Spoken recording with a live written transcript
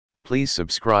Please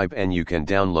subscribe and you can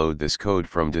download this code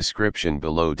from description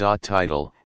below.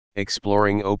 Title: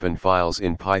 Exploring Open Files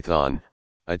in Python,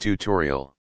 a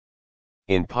tutorial.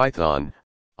 In Python,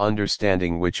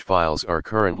 understanding which files are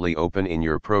currently open in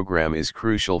your program is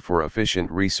crucial for efficient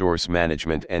resource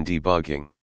management and debugging.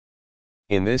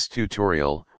 In this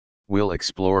tutorial, we'll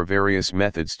explore various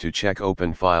methods to check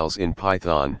open files in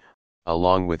Python,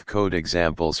 along with code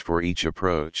examples for each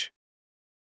approach.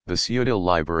 The psutil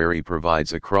library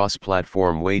provides a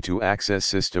cross-platform way to access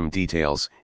system details,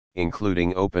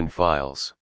 including open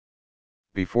files.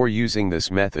 Before using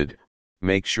this method,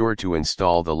 make sure to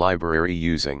install the library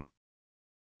using.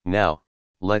 Now,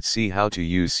 let's see how to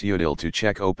use psutil to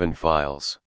check open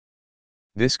files.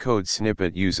 This code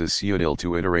snippet uses psutil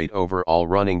to iterate over all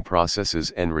running processes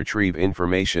and retrieve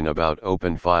information about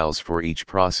open files for each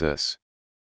process.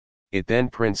 It then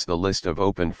prints the list of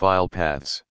open file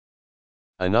paths.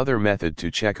 Another method to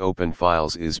check open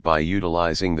files is by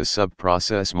utilizing the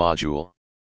subprocess module.